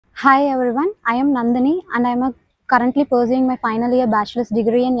Hi everyone, I am Nandini and I am currently pursuing my final year bachelor's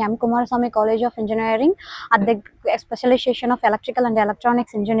degree in M. Kumarasamy College of Engineering at the specialization of Electrical and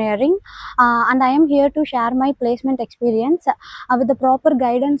Electronics Engineering, and I am here to share my placement experience with the proper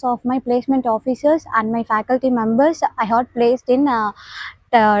guidance of my placement officers and my faculty members. I got placed in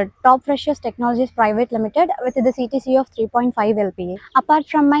Top Freshers Technologies Private Limited with the CTC of 3.5 LPA. Apart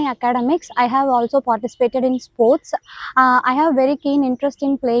from my academics, I have also participated in sports. I have very keen interest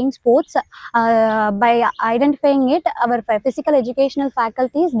in playing sports. By identifying it, our physical educational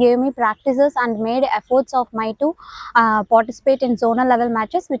faculties gave me practices and made efforts of mine to participate in zonal level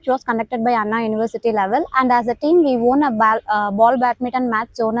matches, which was conducted by Anna University level. And as a team, we won a ball badminton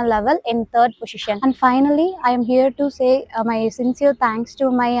match zonal level in third position. And finally, I am here to say my sincere thanks to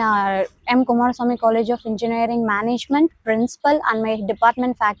my M. Kumarasamy College of Engineering Management, Principal and my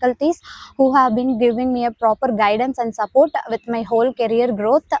department faculties who have been giving me a proper guidance and support with my whole career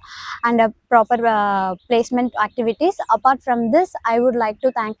growth and a proper placement activities. Apart from this, I would like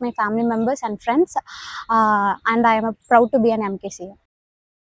to thank my family members and friends, and I am proud to be an MKCE.